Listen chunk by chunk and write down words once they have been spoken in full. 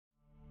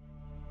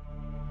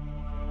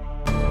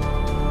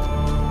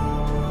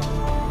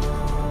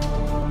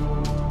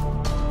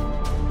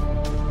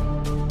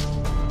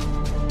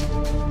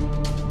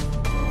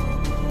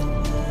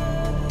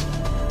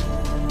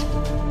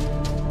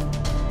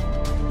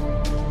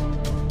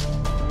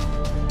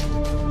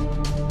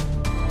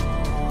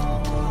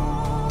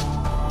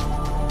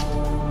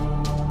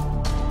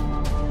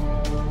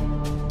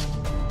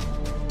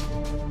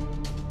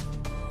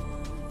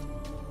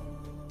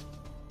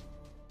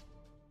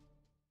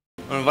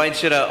I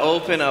invite you to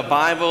open a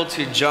Bible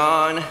to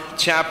John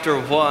chapter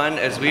 1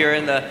 as we are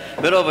in the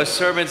middle of a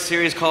sermon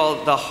series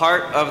called The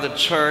Heart of the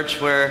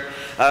Church, where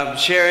I'm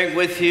sharing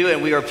with you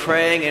and we are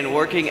praying and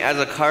working as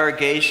a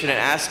congregation and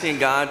asking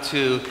God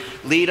to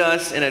lead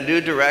us in a new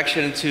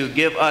direction, to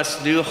give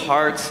us new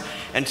hearts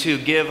and to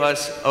give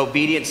us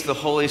obedience to the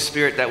Holy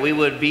Spirit, that we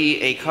would be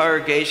a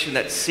congregation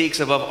that seeks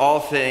above all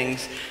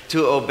things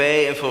to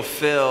obey and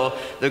fulfill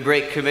the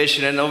Great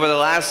Commission. And over the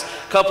last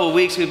couple of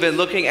weeks, we've been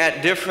looking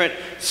at different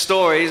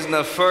stories. And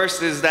the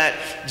first is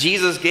that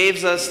Jesus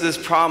gives us this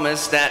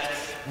promise that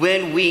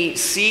when we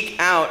seek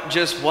out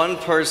just one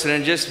person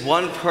and just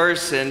one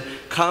person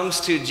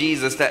comes to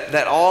Jesus,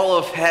 that all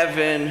of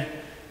heaven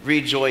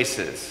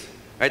rejoices.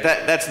 Right?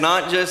 That's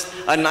not just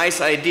a nice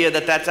idea,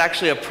 that's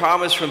actually a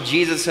promise from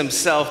Jesus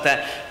himself,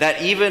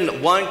 that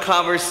even one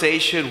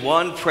conversation,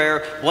 one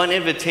prayer, one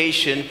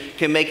invitation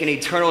can make an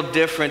eternal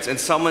difference in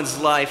someone's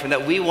life, and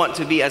that we want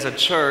to be, as a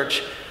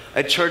church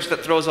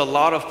that throws a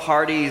lot of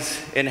parties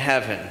in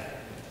heaven.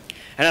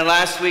 And then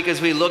last week,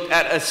 as we looked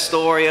at a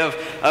story of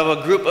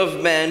a group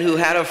of men who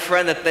had a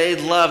friend that they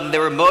loved, and they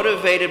were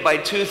motivated by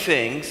two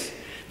things: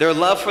 their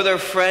love for their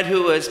friend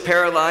who was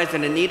paralyzed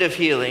and in need of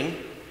healing,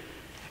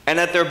 and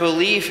that their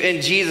belief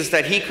in Jesus,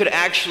 that he could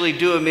actually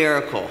do a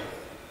miracle.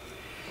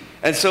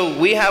 And so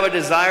we have a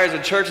desire as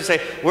a church to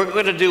say, we're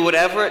going to do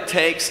whatever it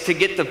takes to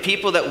get the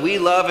people that we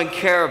love and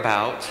care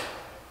about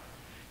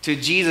to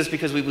Jesus,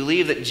 because we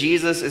believe that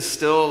Jesus is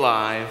still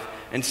alive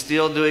and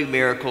still doing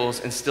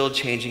miracles and still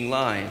changing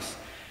lives.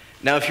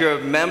 Now, if you're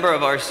a member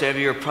of our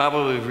Savior, you're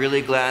probably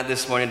really glad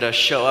this morning to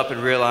show up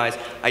and realize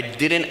I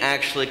didn't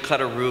actually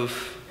cut a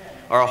roof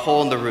or a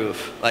hole in the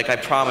roof like I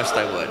promised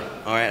I would.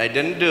 All right, I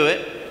didn't do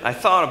it. I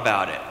thought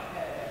about it.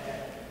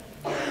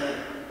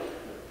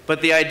 But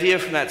the idea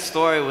from that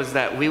story was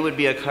that we would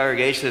be a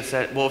congregation that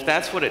said, well, if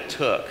that's what it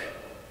took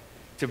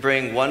to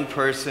bring one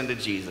person to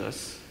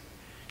Jesus,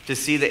 to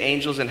see the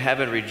angels in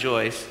heaven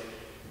rejoice,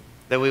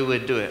 that we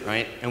would do it,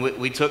 right? And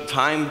we took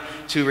time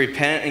to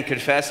repent and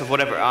confess of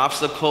whatever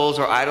obstacles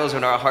or idols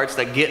in our hearts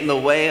that get in the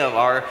way of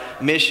our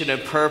mission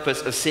and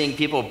purpose of seeing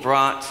people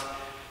brought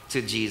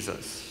to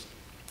Jesus.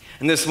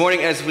 And this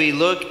morning, as we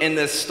look in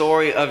this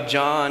story of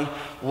John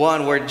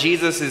 1, where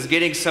Jesus is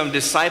getting some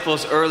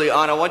disciples early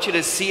on, I want you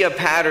to see a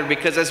pattern,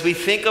 because as we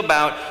think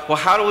about, well,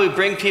 how do we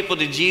bring people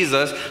to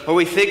Jesus, or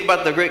we think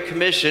about the Great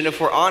Commission, if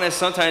we're honest,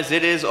 sometimes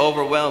it is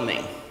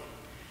overwhelming.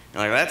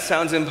 Like, that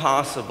sounds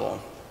impossible.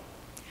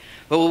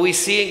 But what we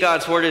see in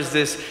God's Word is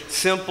this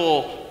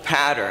simple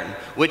pattern,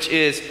 which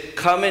is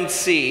come and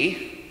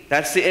see.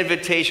 That's the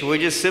invitation. We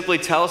just simply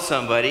tell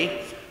somebody,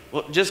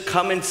 well, just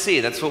come and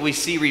see. That's what we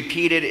see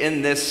repeated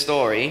in this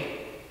story.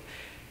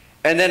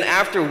 And then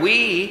after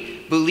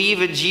we believe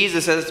in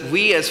Jesus,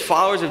 as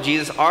followers of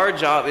Jesus, our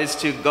job is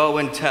to go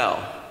and tell.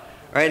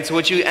 Right? And so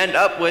what you end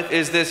up with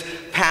is this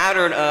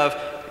pattern of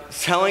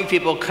telling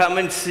people, come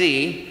and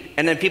see,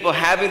 and then people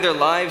having their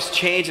lives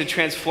changed and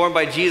transformed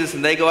by Jesus,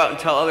 and they go out and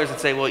tell others and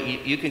say, well,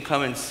 you can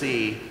come and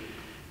see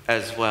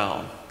as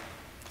well.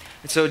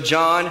 And so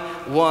John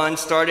 1,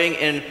 starting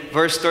in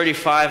verse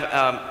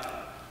 35,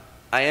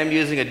 I am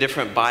using a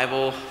different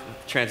Bible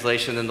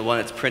translation than the one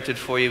that's printed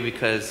for you,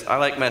 because I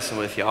like messing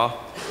with y'all.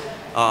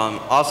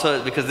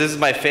 Also, because this is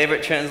my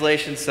favorite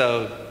translation,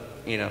 so,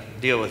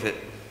 deal with it.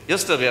 You'll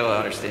still be able to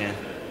understand.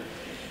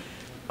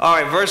 All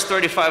right, verse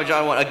 35 of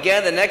John 1.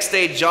 Again, the next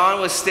day,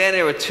 John was standing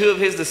there with two of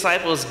his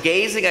disciples,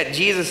 gazing at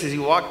Jesus as he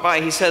walked by.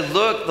 He said,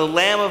 "Look, the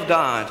Lamb of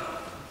God."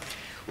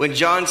 When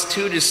John's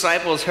two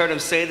disciples heard him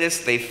say this,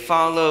 they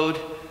followed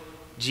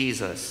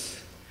Jesus.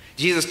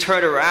 Jesus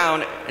turned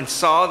around and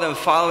saw them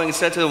following and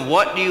said to them,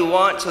 "What do you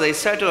want?" So they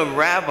said to him,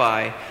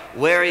 "Rabbi,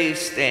 where are you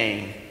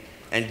staying?"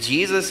 And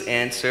Jesus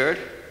answered,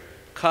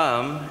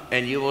 "Come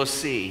and you will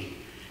see."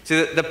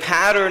 So the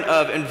pattern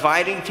of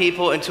inviting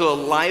people into a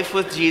life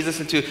with Jesus,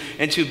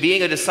 into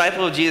being a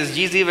disciple of Jesus,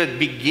 Jesus even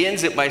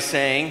begins it by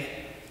saying,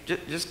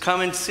 just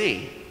come and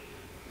see.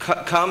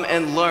 Come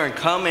and learn.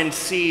 Come and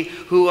see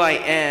who I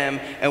am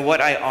and what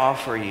I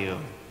offer you.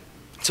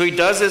 So he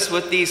does this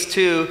with these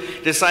two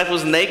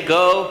disciples, and they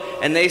go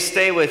and they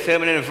stay with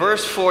him. And in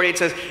verse 40, it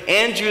says,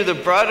 Andrew, the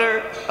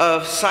brother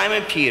of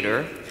Simon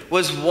Peter,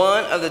 was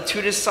one of the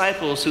two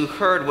disciples who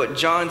heard what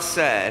John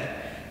said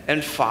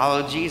and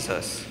followed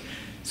Jesus.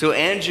 So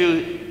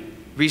Andrew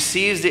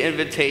receives the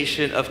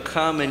invitation of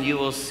come and you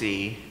will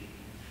see.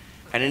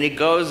 And then he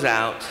goes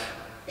out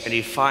and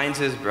he finds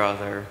his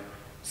brother,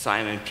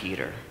 Simon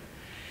Peter.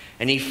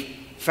 And he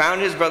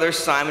found his brother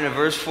Simon in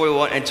verse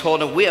 41 and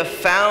told him, "We have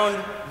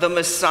found the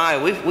Messiah.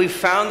 We've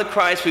found the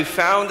Christ. We've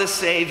found the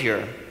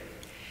Savior."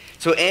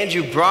 So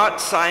Andrew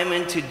brought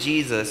Simon to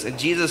Jesus, and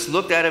Jesus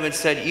looked at him and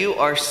said, "You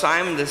are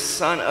Simon, the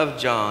son of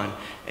John,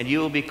 and you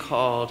will be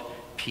called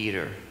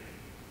Peter."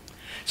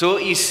 So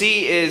what you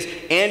see is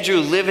Andrew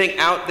living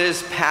out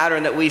this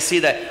pattern that we see,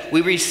 that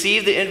we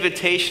receive the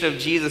invitation of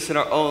Jesus in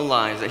our own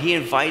lives, that he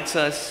invites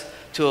us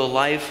to a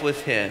life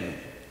with him,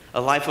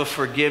 a life of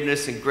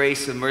forgiveness and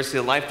grace and mercy,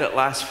 a life that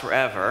lasts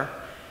forever.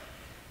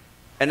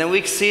 And then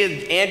we see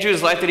in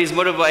Andrew's life that he's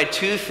motivated by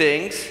two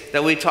things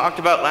that we talked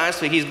about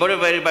last week. He's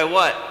motivated by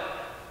what?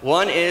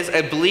 One is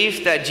a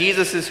belief that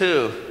Jesus is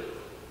who?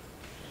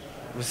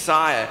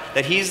 Messiah.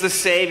 That he's the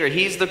Savior.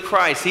 He's the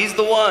Christ. He's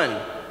the one.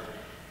 And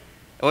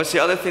what's the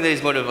other thing that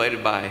he's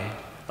motivated by?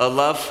 A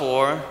love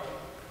for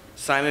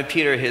Simon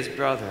Peter, his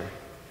brother.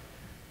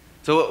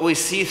 So what we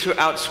see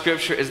throughout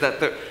Scripture is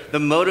that the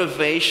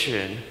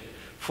motivation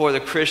for the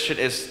Christian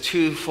is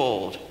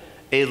twofold.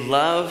 A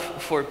love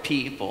for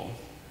people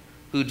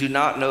who do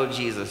not know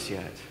Jesus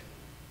yet,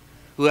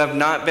 who have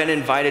not been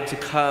invited to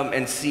come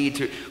and see,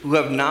 who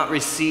have not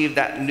received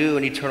that new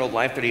and eternal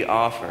life that he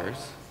offers.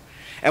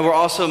 And we're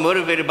also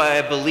motivated by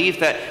a belief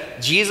that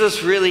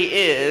Jesus really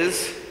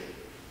is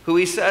who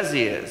he says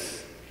he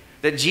is,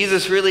 that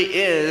Jesus really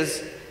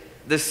is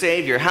the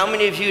Savior. How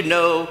many of you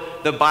know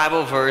the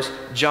Bible verse,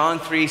 John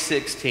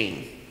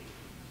 3:16?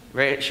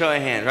 Right? Show of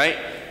hand, right?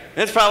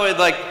 That's probably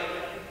like,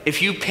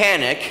 if you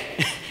panic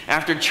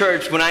after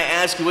church, when I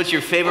ask you what's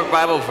your favorite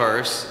Bible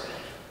verse,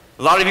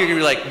 a lot of you are going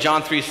to be like,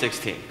 John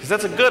 3:16, because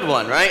that's a good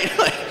one, right?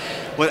 Like,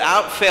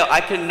 without fail, I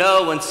can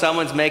know when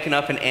someone's making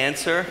up an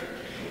answer,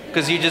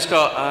 because you just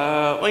go,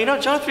 well, you know,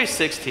 John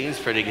 3:16 is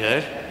pretty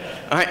good.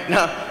 All right,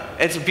 now,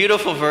 it's a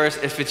beautiful verse.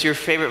 If it's your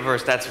favorite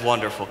verse, that's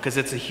wonderful, because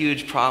it's a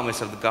huge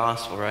promise of the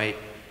gospel, right?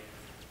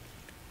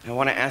 I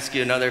want to ask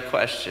you another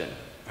question,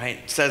 right?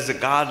 It says that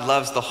God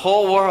loves the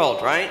whole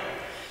world, right?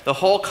 The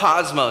whole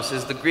cosmos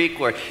is the Greek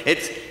word.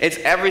 It's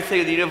everything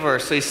in the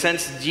universe. So he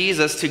sends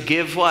Jesus to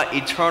give what?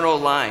 Eternal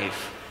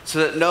life. So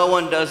that no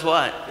one does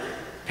what?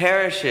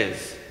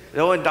 Perishes.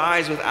 No one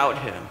dies without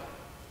him.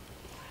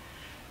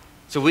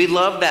 So we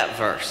love that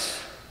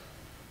verse.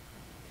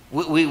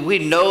 We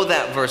know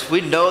that verse. We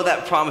know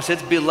that promise.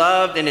 It's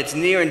beloved and it's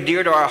near and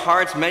dear to our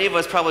hearts. Many of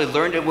us probably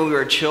learned it when we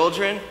were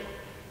children.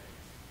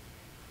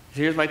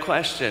 Here's my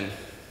question.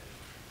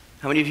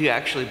 How many of you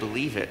actually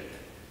believe it?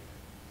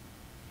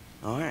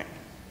 All right,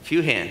 a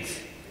few hands.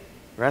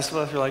 The rest of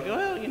us are like,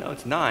 well, you know,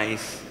 it's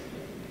nice.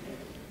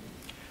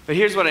 But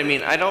here's what I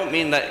mean. I don't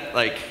mean that,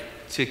 like,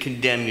 to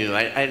condemn you.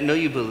 I know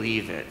you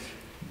believe it.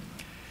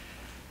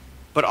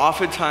 But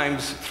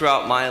oftentimes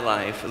throughout my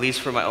life, at least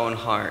for my own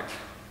heart,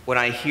 when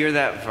I hear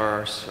that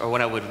verse, or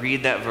when I would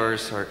read that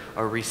verse,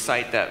 or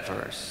recite that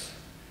verse,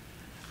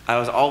 I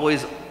was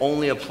always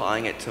only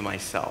applying it to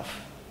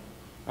myself.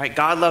 Right?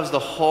 God loves the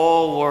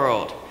whole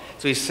world.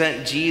 So he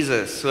sent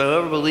Jesus. So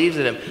whoever believes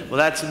in him, well,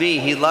 that's me.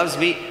 He loves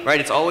me, right?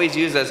 It's always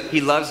used as, he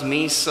loves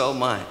me so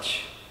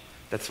much.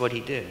 That's what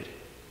he did.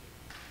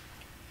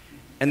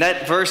 And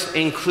that verse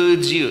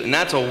includes you. And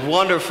that's a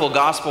wonderful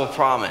gospel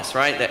promise,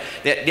 right?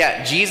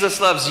 That Jesus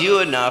loves you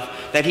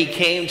enough that he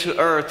came to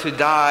earth to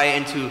die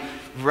and to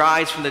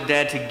rise from the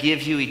dead to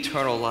give you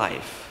eternal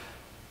life.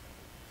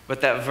 But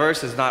that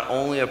verse is not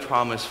only a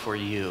promise for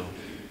you.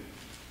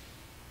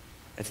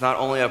 It's not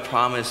only a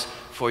promise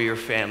for your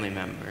family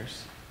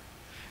members.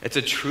 It's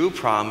a true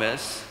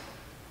promise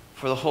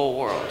for the whole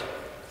world.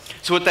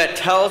 So what that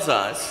tells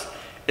us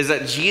is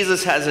that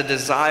Jesus has a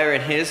desire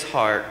in his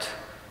heart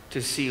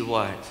to see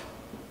what?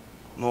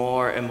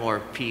 More and more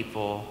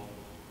people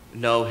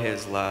know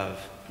his love,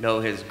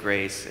 know his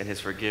grace and his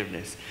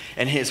forgiveness.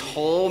 And his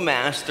whole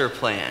master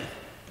plan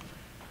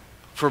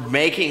for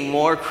making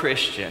more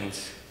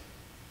Christians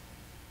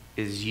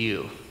is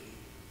you.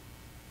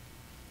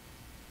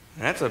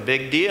 And that's a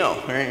big deal.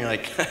 Right?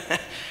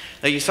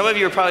 You're like, some of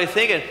you are probably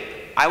thinking,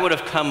 I would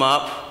have come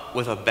up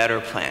with a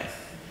better plan.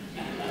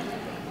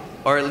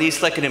 Or at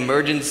least like an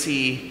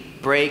emergency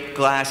break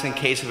glass in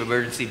case of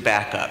emergency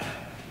backup.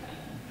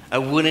 I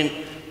wouldn't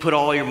put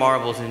all your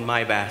marbles in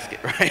my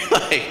basket,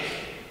 right?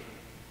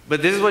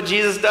 But this is what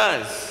Jesus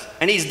does.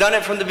 And he's done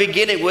it from the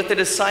beginning with the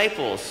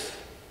disciples.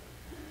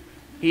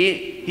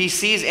 He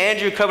sees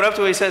Andrew coming up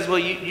to him. He says, well,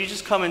 you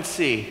just come and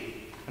see,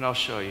 and I'll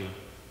show you.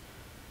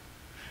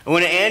 And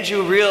when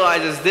Andrew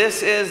realizes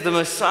this is the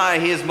Messiah,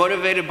 he is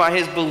motivated by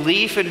his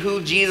belief in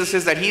who Jesus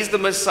is, that he's the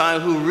Messiah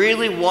who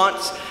really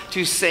wants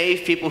to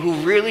save people, who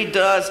really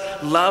does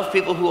love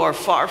people who are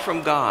far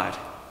from God.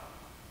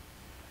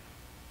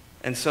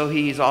 And so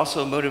he's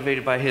also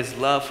motivated by his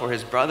love for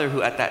his brother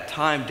who at that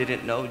time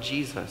didn't know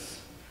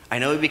Jesus. I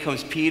know he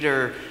becomes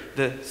Peter,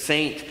 the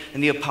saint,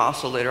 and the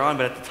apostle later on,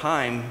 but at the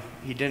time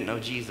he didn't know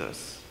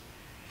Jesus.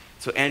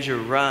 So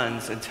Andrew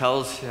runs and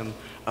tells him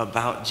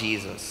about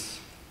Jesus.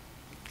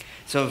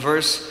 So in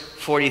verse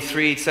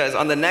 43 it says,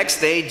 on the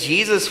next day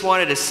Jesus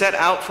wanted to set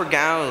out for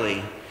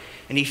Galilee,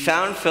 and he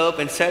found Philip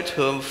and said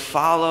to him,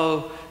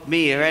 follow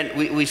me. And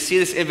we see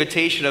this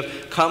invitation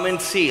of come and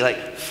see,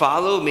 like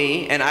follow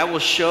me and I will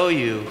show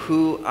you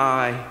who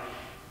I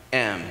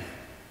am.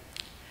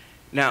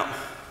 Now,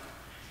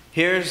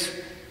 here's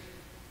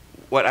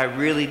what I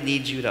really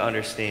need you to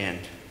understand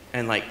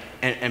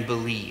and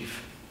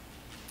believe,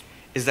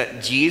 is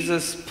that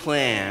Jesus'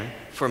 plan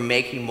for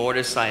making more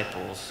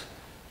disciples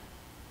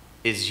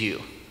is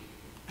you.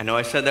 I know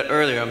I said that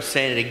earlier. I'm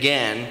saying it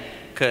again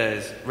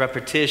because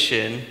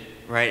repetition,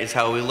 right, is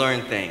how we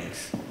learn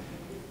things.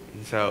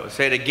 And so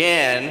say it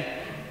again.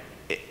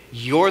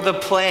 You're the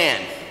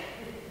plan.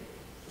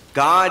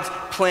 God's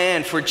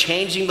plan for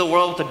changing the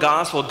world with the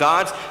gospel,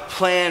 God's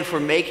plan for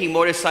making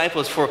more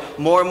disciples, for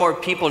more and more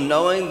people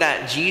knowing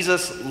that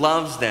Jesus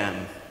loves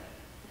them,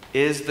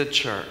 is the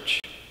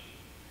church.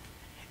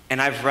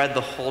 And I've read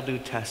the whole New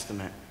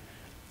Testament.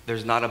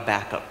 There's not a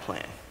backup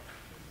plan.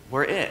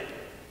 We're it.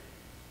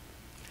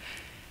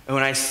 And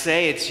when I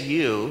say it's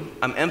you,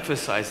 I'm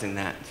emphasizing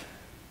that.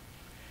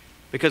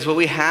 Because what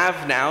we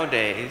have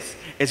nowadays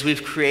is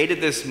we've created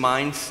this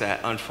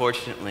mindset,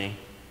 unfortunately,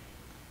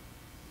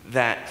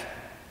 that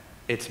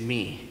it's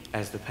me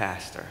as the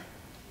pastor.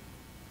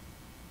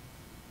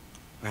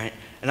 Right?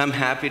 And I'm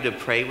happy to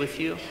pray with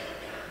you.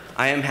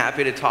 I am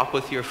happy to talk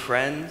with your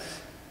friends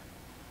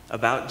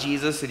about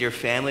Jesus and your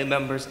family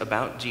members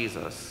about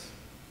Jesus.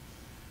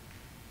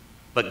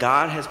 But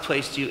God has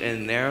placed you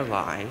in their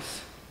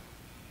lives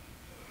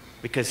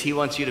because he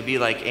wants you to be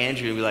like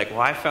Andrew and be like,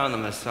 well, I found the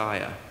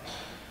Messiah.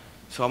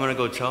 So I'm going to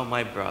go tell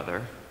my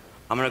brother,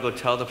 I'm going to go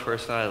tell the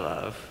person I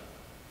love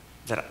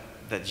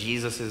that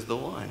Jesus is the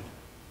one.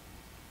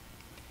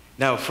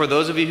 Now, for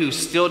those of you who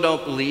still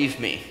don't believe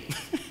me,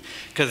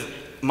 because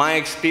my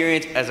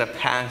experience as a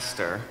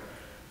pastor,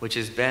 which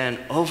has been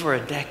over a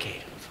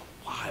decade, it's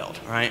wild,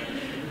 right?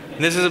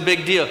 And this is a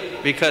big deal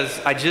because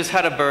I just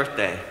had a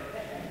birthday.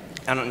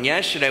 And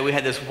yesterday we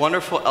had this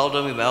wonderful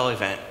LWML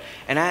event.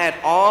 And I had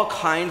all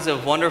kinds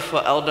of wonderful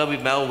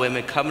LWML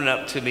women coming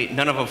up to me,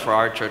 none of them for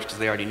our church because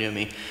they already knew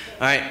me,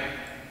 all right,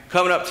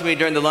 coming up to me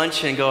during the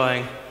luncheon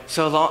going,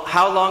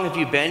 how long have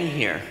you been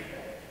here?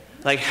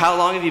 Like, how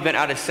long have you been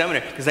out of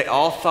seminary? Because they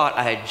all thought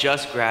I had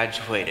just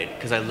graduated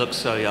because I looked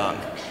so young.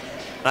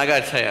 And I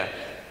got to tell you,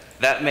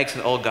 that makes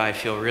an old guy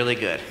feel really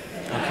good,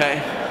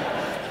 okay?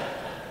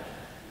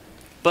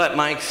 But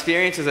my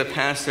experience as a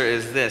pastor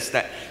is this,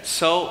 that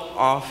so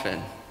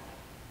often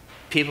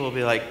people will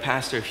be like,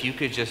 Pastor, if you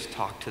could just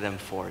talk to them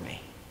for me,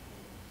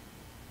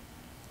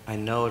 I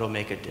know it'll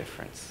make a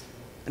difference.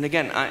 And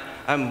again,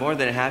 I'm more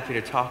than happy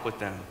to talk with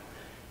them,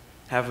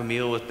 have a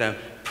meal with them,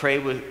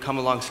 come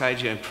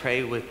alongside you and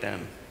pray with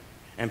them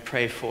and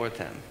pray for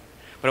them.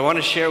 But I want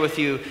to share with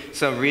you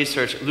some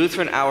research.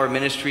 Lutheran Hour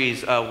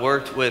Ministries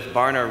worked with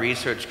Barna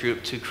Research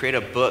Group to create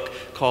a book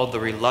called The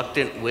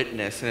Reluctant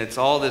Witness. And it's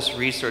all this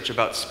research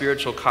about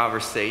spiritual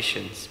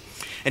conversations.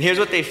 And here's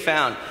what they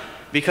found.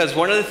 Because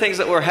one of the things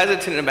that we're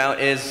hesitant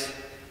about is,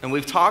 and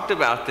we've talked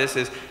about this,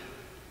 is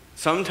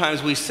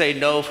sometimes we say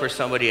no for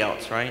somebody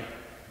else, right?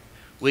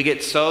 We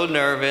get so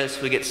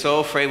nervous, we get so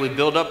afraid, we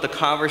build up the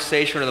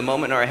conversation or the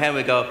moment in our head, and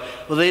we go,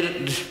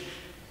 well,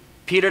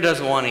 Peter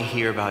doesn't want to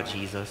hear about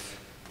Jesus.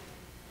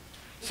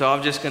 So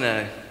I'm just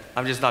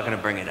not gonna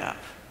bring it up.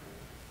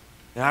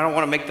 And I don't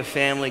want to make the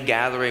family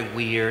gathering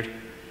weird.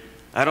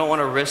 I don't want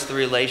to risk the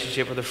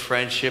relationship or the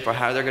friendship or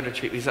how they're going to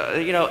treat me. So,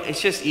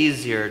 it's just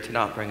easier to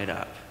not bring it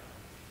up.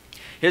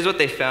 Here's what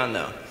they found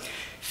though.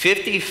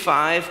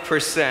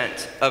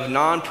 55% of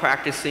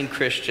non-practicing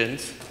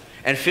Christians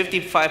and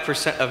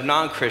 55% of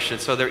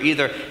non-Christians, so they're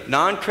either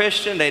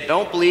non-Christian, they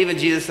don't believe in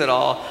Jesus at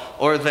all,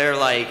 or they're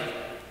like,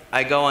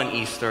 I go on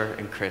Easter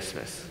and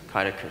Christmas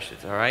kind of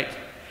Christians, all right?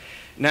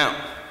 Now,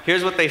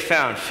 here's what they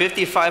found.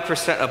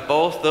 55% of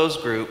both those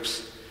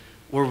groups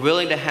were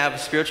willing to have a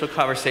spiritual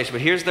conversation,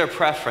 but here's their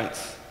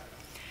preference.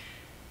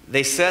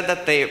 They said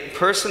that the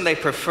person they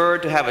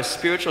preferred to have a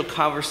spiritual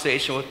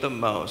conversation with the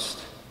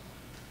most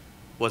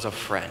was a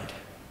friend.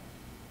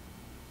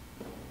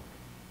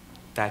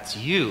 That's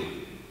you.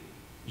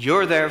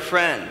 You're their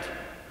friend.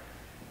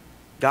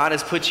 God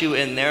has put you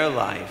in their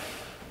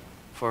life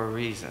for a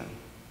reason.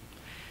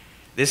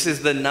 This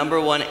is the number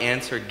one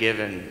answer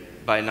given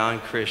by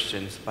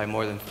non-Christians by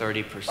more than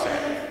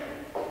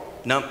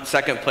 30%.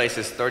 Second place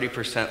is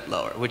 30%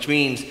 lower, which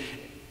means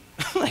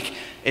like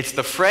it's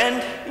the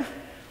friend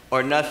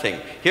or nothing.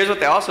 Here's what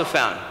they also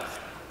found.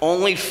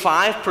 Only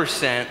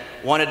 5%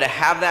 wanted to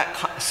have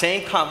that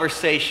same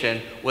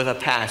conversation with a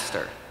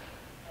pastor,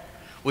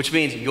 which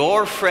means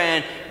your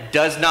friend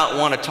does not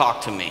want to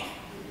talk to me.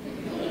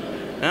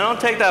 And I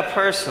don't take that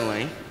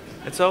personally.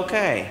 It's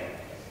okay.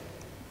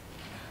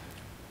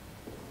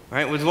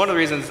 Right? Which is one of the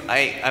reasons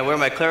I wear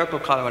my clerical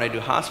collar when I do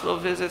hospital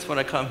visits when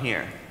I come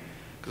here.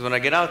 Because when I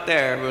get out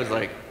there, everyone's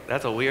like,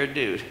 that's a weird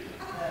dude.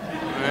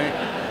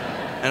 Right?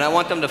 And I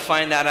want them to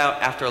find that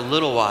out after a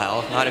little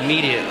while, not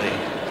immediately.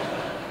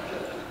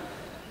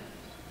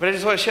 But I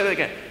just want to share that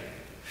again.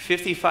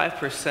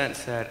 55%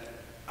 said,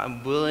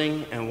 I'm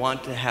willing and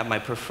want to have my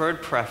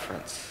preferred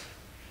preference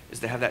is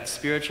to have that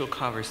spiritual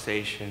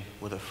conversation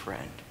with a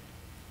friend.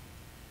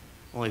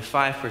 Only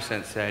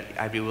 5% said,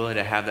 I'd be willing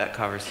to have that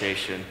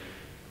conversation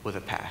with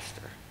a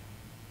pastor.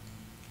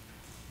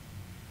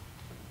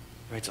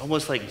 It's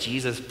almost like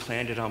Jesus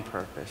planned it on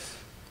purpose.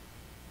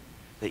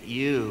 That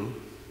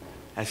you,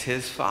 as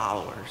his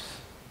followers,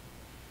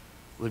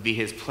 would be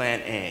his plan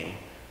A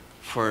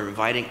for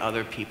inviting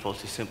other people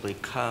to simply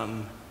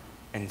come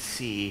and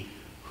see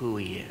who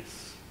he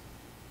is.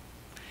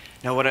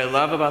 Now, what I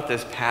love about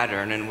this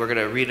pattern, and we're going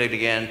to read it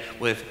again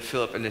with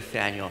Philip and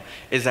Nathaniel,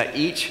 is that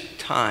each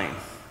time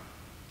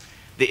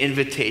the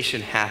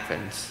invitation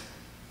happens,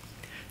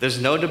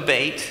 there's no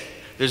debate,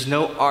 There's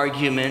no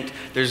argument.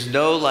 There's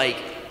no like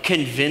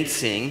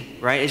convincing,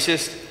 right? It's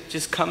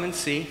just come and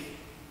see.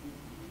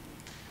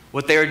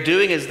 What they are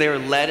doing is they're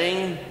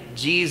letting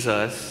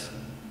Jesus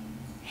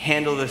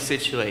handle the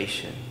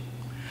situation.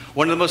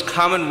 One of the most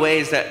common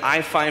ways that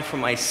I find for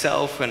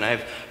myself, and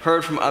I've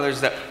heard from others,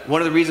 that one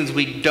of the reasons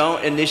we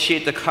don't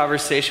initiate the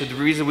conversation, the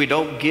reason we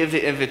don't give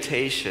the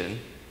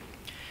invitation,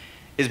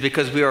 is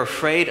because we are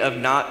afraid of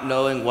not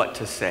knowing what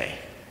to say.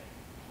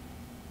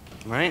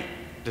 Right?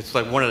 It's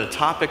like one of the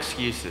top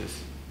excuses.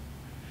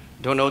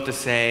 Don't know what to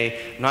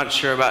say, not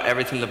sure about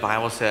everything the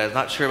Bible says,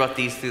 not sure about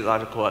these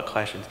theological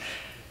questions.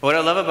 What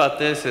I love about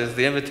this is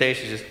the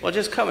invitation is just, well,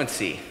 just come and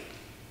see.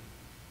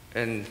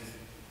 And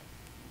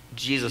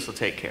Jesus will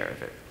take care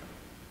of it.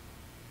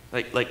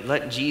 Like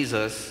let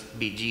Jesus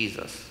be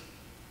Jesus.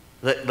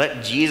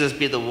 Let Jesus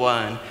be the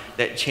one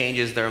that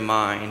changes their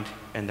mind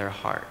and their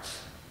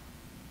hearts.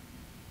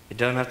 It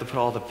doesn't have to put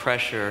all the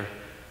pressure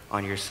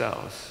on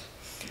yourselves.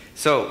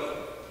 So,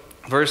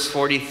 verse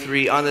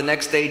 43, on the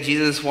next day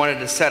Jesus wanted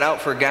to set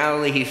out for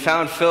Galilee. He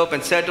found Philip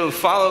and said to him,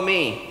 "Follow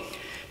me."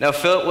 Now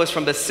Philip was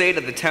from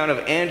Bethsaida, the town of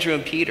Andrew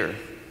and Peter.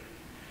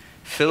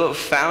 Philip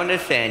found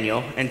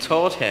Nathanael and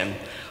told him,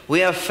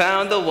 "We have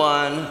found the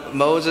one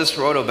Moses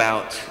wrote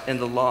about in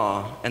the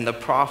law and the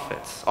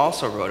prophets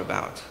also wrote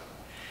about,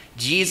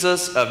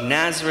 Jesus of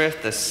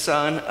Nazareth, the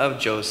son of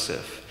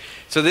Joseph."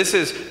 So this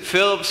is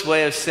Philip's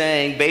way of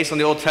saying, based on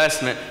the Old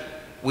Testament,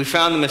 we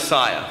found the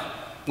Messiah.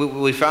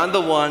 We found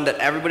the one that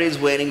everybody's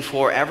waiting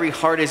for, every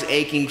heart is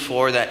aching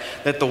for,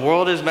 that the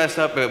world is messed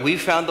up, but we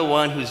found the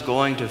one who's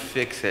going to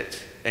fix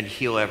it and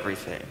heal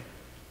everything.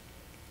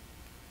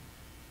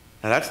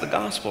 Now that's the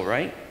gospel,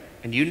 right?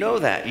 And you know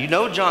that. You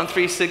know John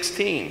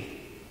 3:16.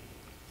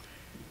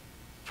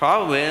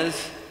 Problem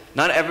is,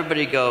 not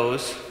everybody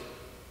goes,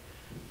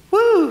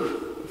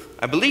 "Woo,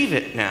 I believe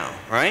it now,"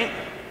 right?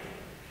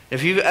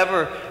 If you've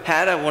ever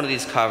had one of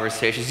these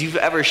conversations, you've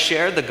ever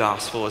shared the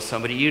gospel with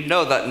somebody, you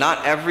know that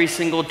not every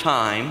single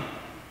time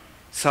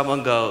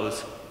someone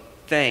goes,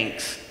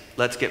 "Thanks,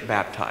 let's get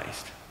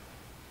baptized."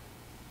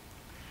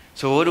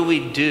 So what do we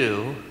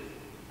do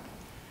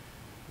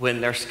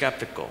when they're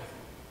skeptical?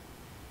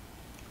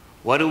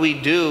 What do we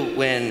do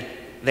when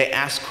they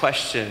ask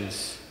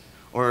questions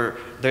or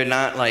they're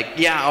not like,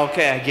 "Yeah,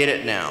 okay, I get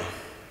it now,"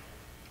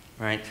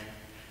 right?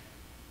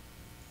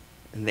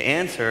 And the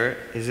answer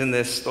is in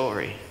this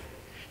story.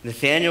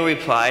 Nathanael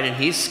replied, and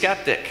he's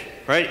skeptic,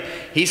 right?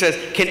 He says,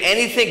 "Can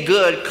anything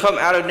good come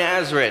out of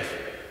Nazareth?"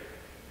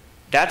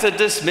 That's a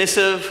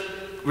dismissive,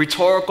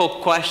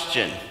 rhetorical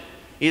question.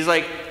 He's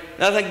like,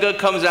 nothing good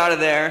comes out of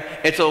there.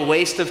 It's a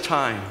waste of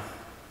time.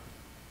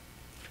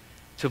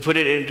 To put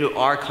it into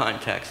our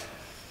context,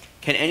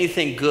 can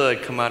anything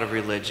good come out of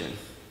religion?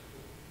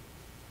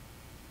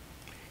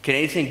 Can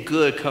anything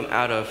good come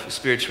out of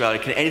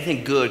spirituality? Can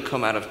anything good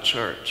come out of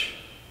church?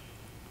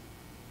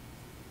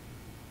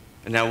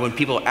 And now when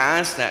people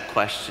ask that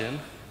question,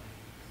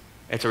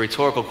 it's a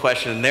rhetorical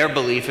question, and their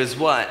belief is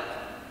what?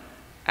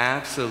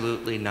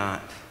 Absolutely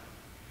not.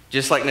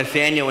 Just like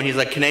Nathanael, when he's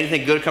like, "Can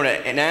anything good come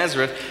out of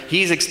Nazareth?"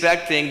 he's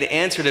expecting the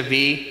answer to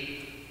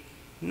be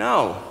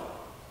no.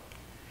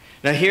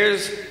 Now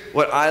here's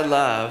what I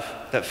love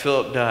that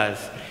Philip does.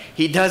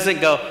 He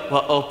doesn't go,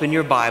 "Well, open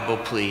your Bible,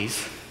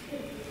 please,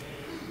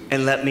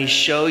 and let me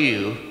show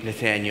you,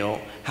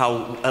 Nathanael,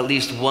 how at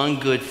least one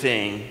good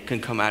thing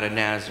can come out of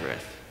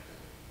Nazareth."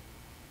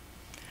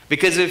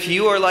 Because if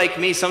you are like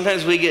me,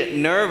 sometimes we get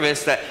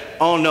nervous that,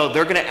 oh no,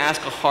 they're going to ask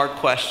a hard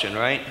question,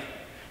 right?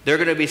 They're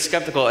going to be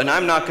skeptical, and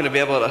I'm not going to be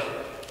able to,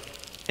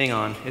 hang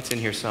on, it's in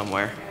here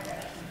somewhere.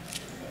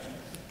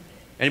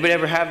 Anybody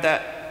ever have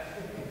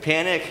that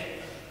panic?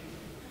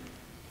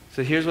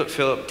 So here's what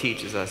Philip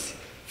teaches us.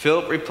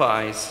 Philip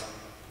replies,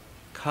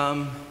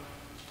 "Come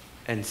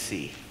and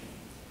see."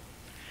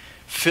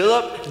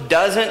 Philip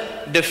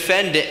doesn't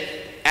defend it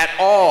at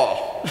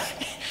all.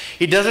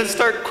 He doesn't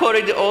start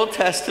quoting the Old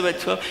Testament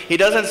to him. He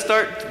doesn't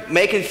start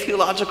making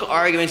theological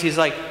arguments. He's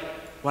like,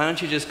 "Why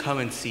don't you just come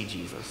and see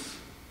Jesus?"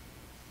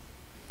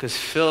 Because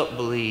Philip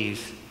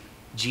believes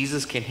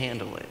Jesus can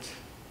handle it.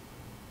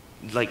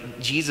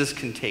 Like, Jesus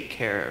can take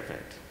care of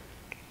it.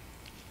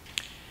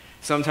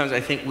 Sometimes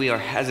I think we are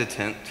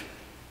hesitant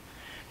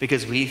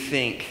because we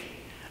think,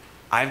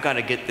 I've got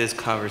to get this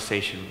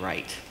conversation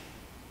right.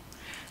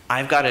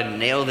 I've got to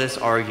nail this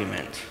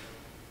argument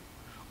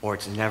or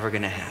it's never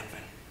going to happen.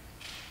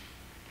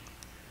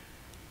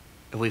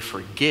 And we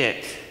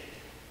forget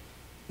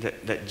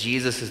that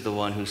Jesus is the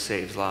one who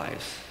saves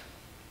lives.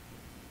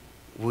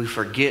 We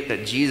forget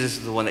that Jesus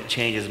is the one that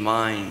changes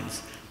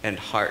minds and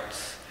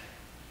hearts.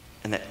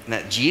 And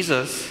that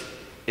Jesus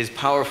is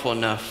powerful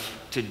enough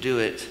to do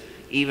it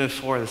even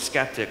for the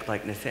skeptic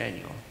like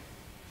Nathanael.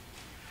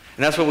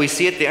 And that's what we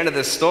see at the end of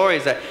this story,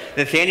 is that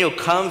Nathanael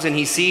comes and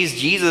he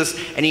sees Jesus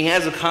and he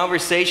has a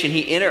conversation,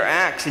 he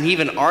interacts and he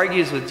even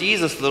argues with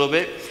Jesus a little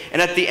bit.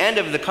 And at the end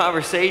of the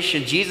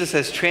conversation, Jesus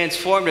has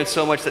transformed him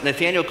so much that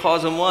Nathanael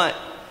calls him what?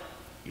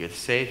 "You're the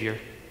Savior.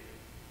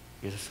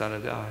 You're the Son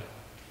of God."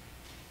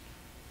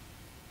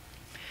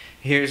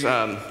 Here's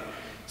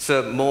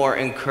some more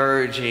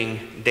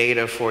encouraging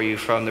data for you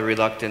from the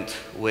Reluctant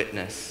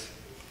Witness.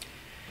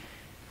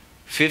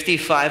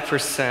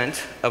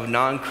 55% of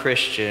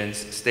non-Christians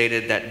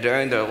stated that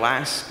during their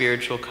last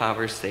spiritual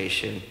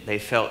conversation, they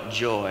felt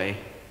joy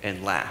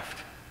and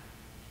laughed.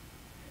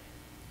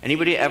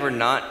 Anybody ever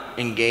not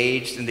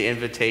engaged in the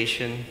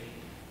invitation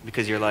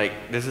because you're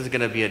like, this is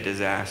going to be a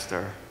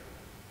disaster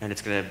and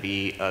it's going to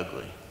be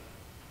ugly?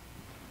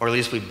 Or at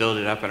least we build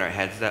it up in our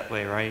heads that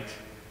way, right?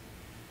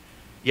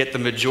 Yet the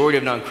majority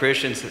of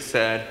non-Christians have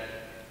said,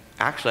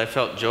 actually, I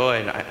felt joy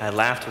and I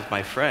laughed with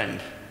my friend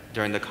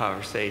during the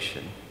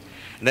conversation.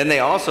 And then they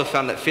also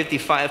found that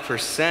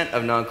 55%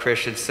 of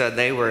non-Christians said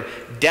they were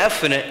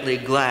definitely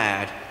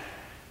glad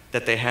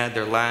that they had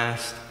their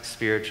last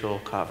spiritual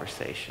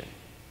conversation.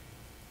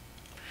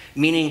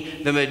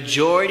 Meaning the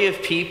majority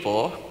of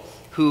people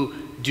who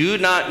do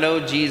not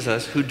know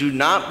Jesus, who do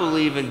not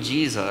believe in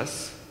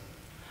Jesus,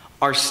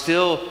 are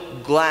still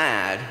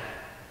glad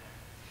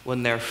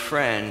when their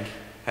friend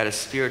had a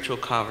spiritual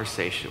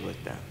conversation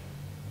with them.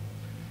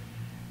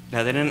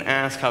 Now, they didn't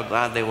ask how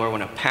glad they were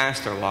when a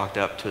pastor walked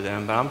up to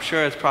them, but I'm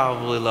sure it's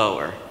probably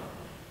lower.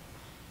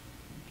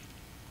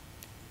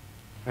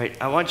 Right?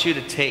 I want you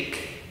to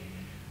take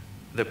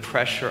the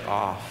pressure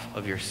off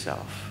of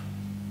yourself.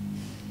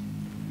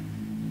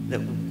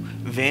 That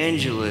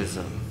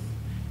evangelism,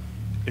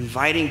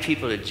 inviting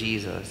people to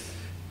Jesus,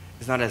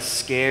 is not as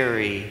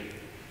scary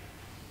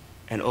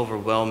and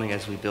overwhelming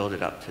as we build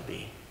it up to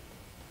be.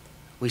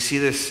 We see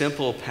this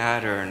simple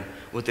pattern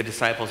with the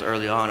disciples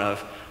early on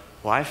of,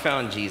 well, I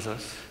found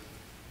Jesus.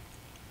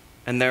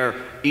 And their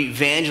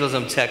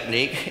evangelism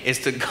technique is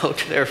to go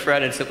to their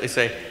friend and simply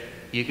say,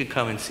 you can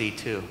come and see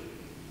too.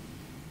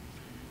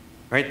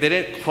 Right? They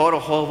didn't quote a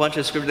whole bunch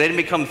of scripture. They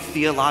didn't become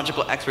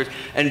theological experts.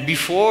 And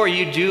before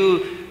you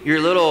do your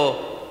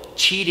little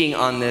cheating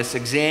on this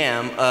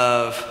exam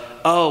of,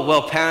 oh,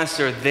 well,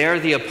 Pastor, they're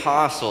the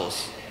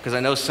apostles, because I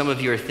know some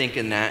of you are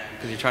thinking that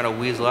because you're trying to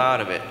weasel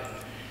out of it.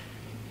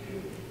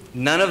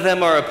 None of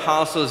them are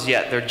apostles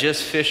yet. They're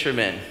just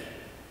fishermen.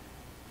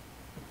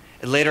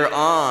 And later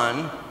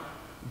on,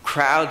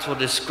 crowds will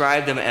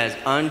describe them as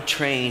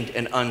untrained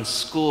and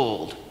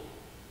unschooled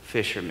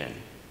fishermen.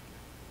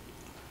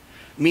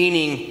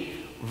 Meaning,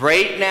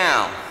 right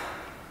now,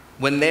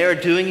 when they're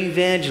doing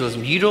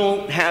evangelism, you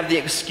don't have the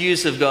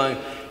excuse of going,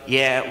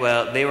 yeah,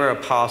 well, they were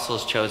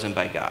apostles chosen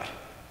by God,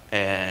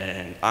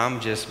 and I'm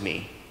just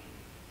me.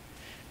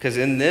 Because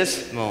in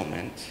this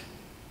moment,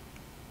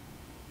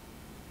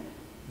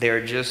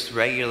 they're just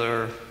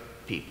regular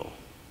people.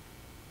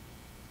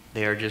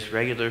 They are just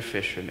regular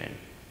fishermen.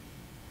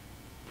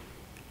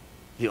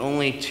 The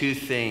only two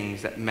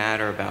things that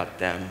matter about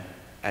them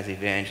as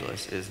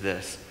evangelists is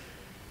this.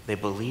 They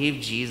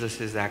believe Jesus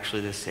is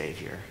actually the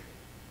Savior.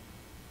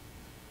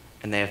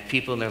 And they have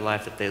people in their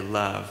life that they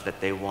love,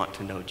 that they want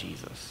to know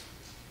Jesus.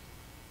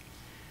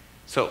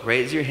 So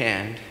raise your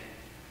hand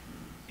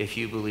if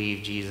you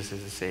believe Jesus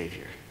is the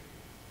Savior.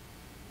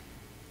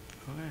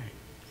 All right.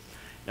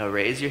 Now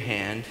raise your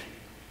hand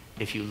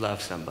if you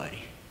love somebody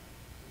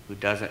who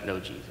doesn't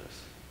know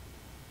Jesus.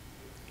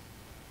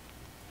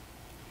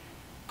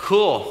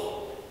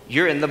 Cool.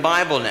 You're in the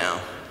Bible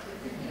now.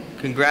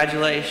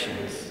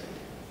 Congratulations.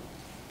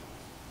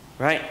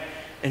 Right?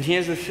 And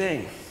here's the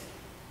thing.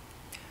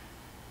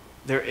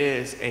 There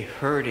is a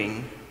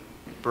hurting,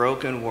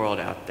 broken world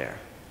out there,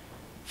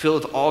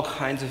 filled with all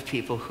kinds of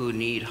people who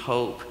need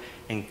hope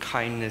and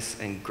kindness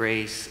and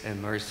grace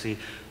and mercy,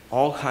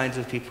 all kinds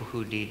of people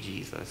who need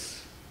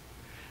Jesus.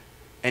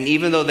 And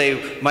even though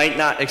they might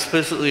not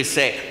explicitly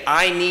say,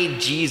 I need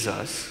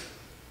Jesus,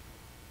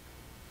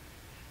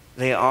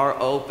 they are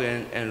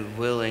open and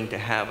willing to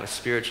have a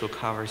spiritual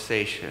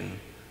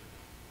conversation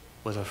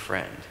with a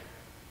friend,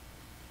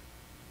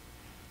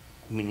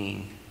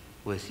 meaning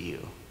with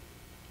you.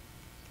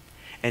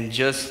 And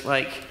just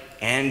like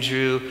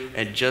Andrew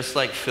and just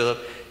like Philip,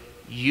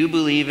 you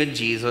believe in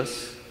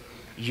Jesus.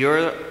 You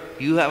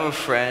have a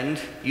friend.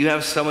 You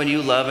have someone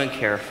you love and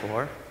care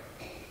for.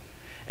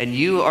 And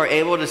you are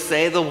able to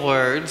say the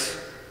words,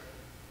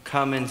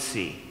 come and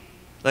see.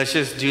 Let's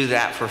just do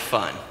that for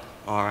fun,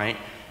 all right?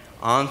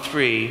 On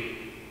 3,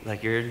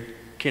 like you're in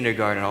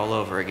kindergarten all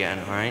over again,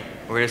 all right?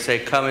 We're going to say,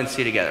 come and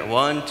see together.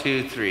 1,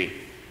 2, 3.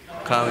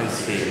 Come and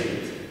see.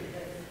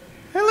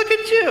 Hey, look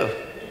at you.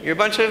 You're a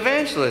bunch of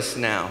evangelists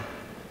now.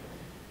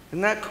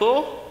 Isn't that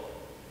cool?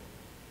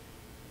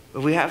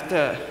 But we have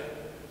to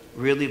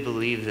really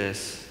believe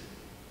this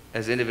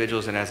as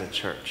individuals and as a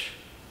church.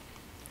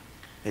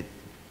 That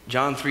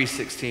John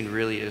 3:16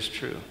 really is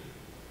true.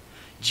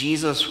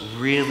 Jesus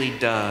really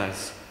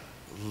does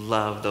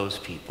love those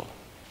people.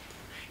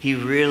 He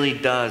really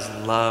does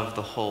love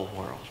the whole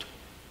world.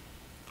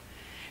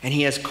 And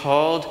he has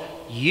called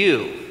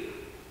you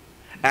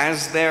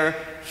as their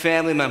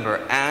family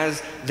member,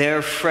 as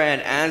their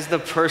friend, as the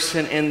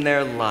person in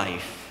their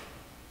life,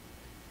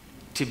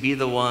 to be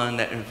the one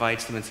that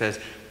invites them and says,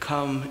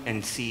 come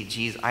and see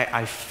Jesus.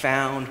 I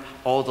found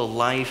all the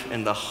life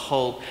and the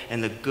hope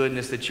and the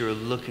goodness that you're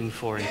looking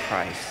for in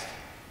Christ.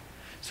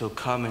 So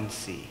come and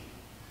see.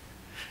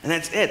 And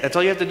that's it. That's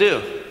all you have to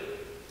do.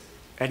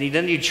 And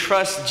then you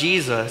trust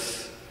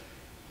Jesus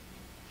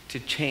to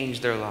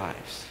change their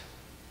lives.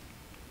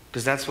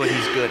 Because that's what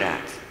he's good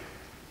at.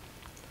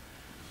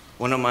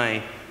 One of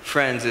my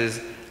friends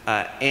is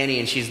Annie,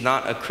 and she's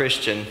not a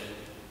Christian.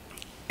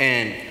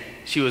 And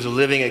she was a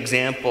living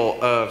example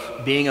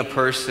of being a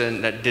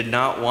person that did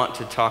not want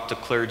to talk to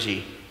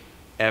clergy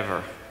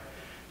ever.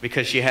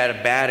 Because she had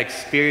a bad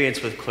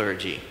experience with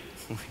clergy.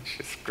 Which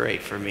is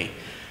great for me.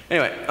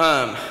 Anyway,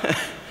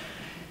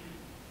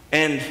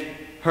 and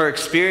her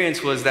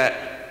experience was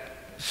that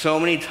so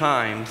many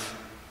times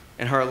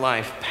in her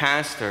life,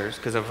 pastors,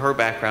 because of her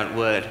background,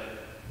 would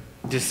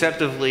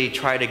deceptively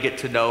try to get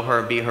to know her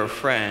and be her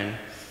friend,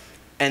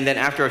 and then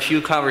after a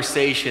few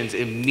conversations,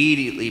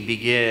 immediately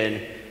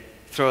begin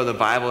throw the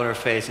Bible in her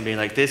face and being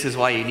like, this is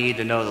why you need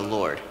to know the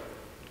Lord.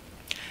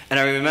 And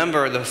I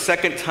remember the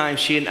second time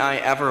she and I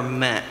ever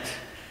met,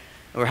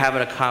 we were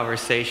having a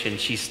conversation,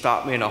 she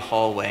stopped me in a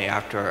hallway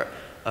after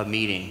a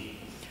meeting.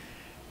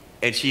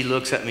 And she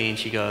looks at me and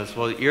she goes,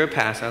 well, you're a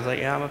pastor. I was like,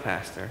 yeah, I'm a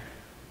pastor.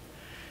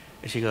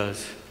 And she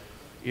goes,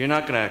 you're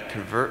not going to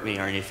convert me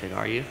or anything,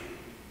 are you?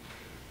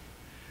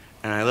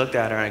 And I looked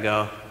at her and I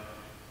go,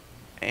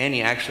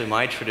 Annie, actually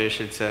my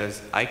tradition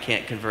says I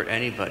can't convert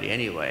anybody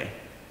anyway.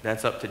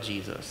 That's up to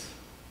Jesus.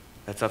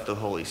 That's up to the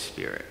Holy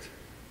Spirit.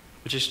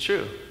 Which is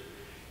true.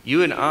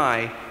 You and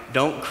I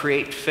don't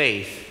create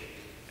faith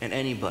in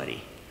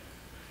anybody.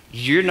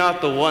 You're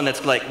not the one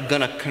that's like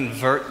going to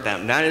convert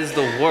them. That is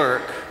the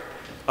work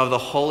of the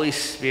Holy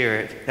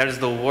Spirit. That is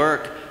the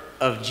work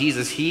of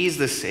Jesus. He's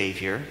the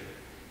Savior.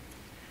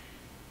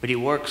 But he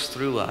works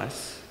through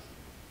us.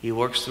 He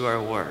works through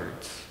our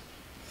words.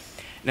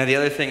 Now, the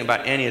other thing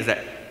about Annie is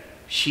that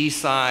she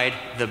sighed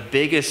the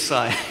biggest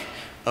sigh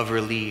of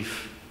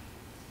relief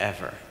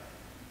ever.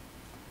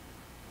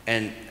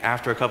 And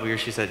after a couple years,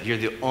 she said, you're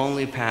the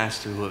only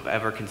pastor who I've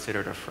ever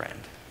considered a friend.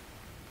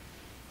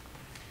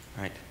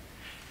 Right?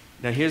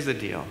 Now, here's the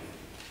deal.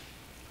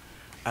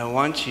 I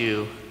want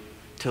you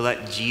to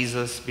let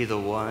Jesus be the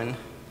one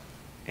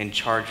in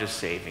charge of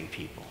saving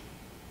people.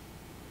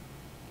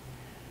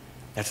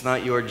 That's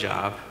not your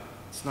job.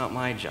 It's not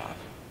my job.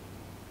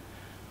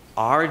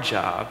 Our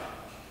job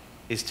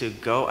is to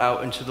go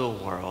out into the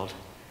world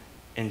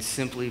and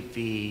simply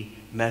be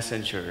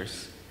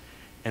messengers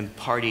and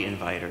party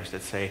inviters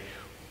that say,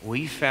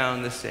 we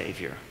found the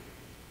Savior.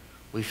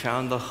 We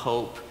found the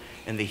hope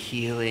and the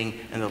healing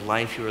and the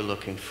life you were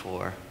looking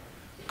for.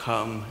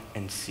 Come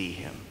and see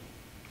him.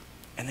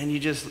 And then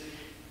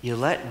you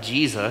let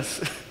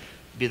Jesus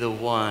be the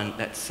one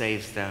that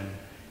saves them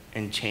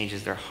and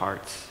changes their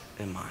hearts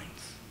and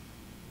minds.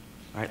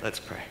 All right, let's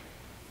pray.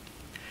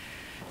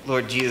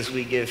 Lord Jesus,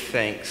 we give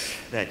thanks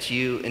that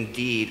you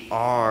indeed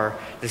are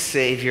the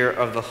Savior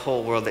of the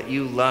whole world, that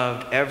you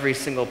loved every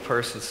single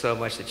person so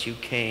much that you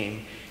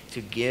came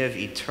to give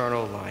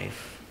eternal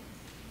life.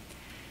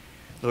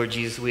 Lord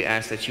Jesus, we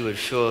ask that you would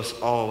fill us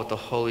all with the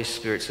Holy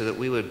Spirit so that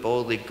we would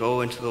boldly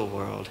go into the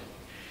world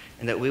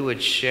and that we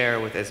would share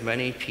with as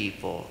many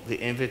people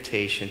the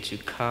invitation to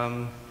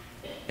come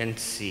and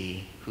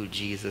see who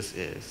Jesus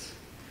is.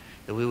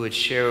 That we would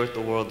share with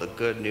the world the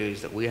good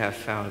news that we have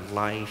found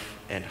life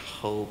and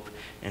hope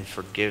and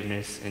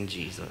forgiveness in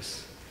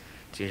Jesus.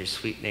 It's in your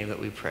sweet name that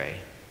we pray.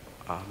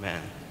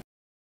 Amen.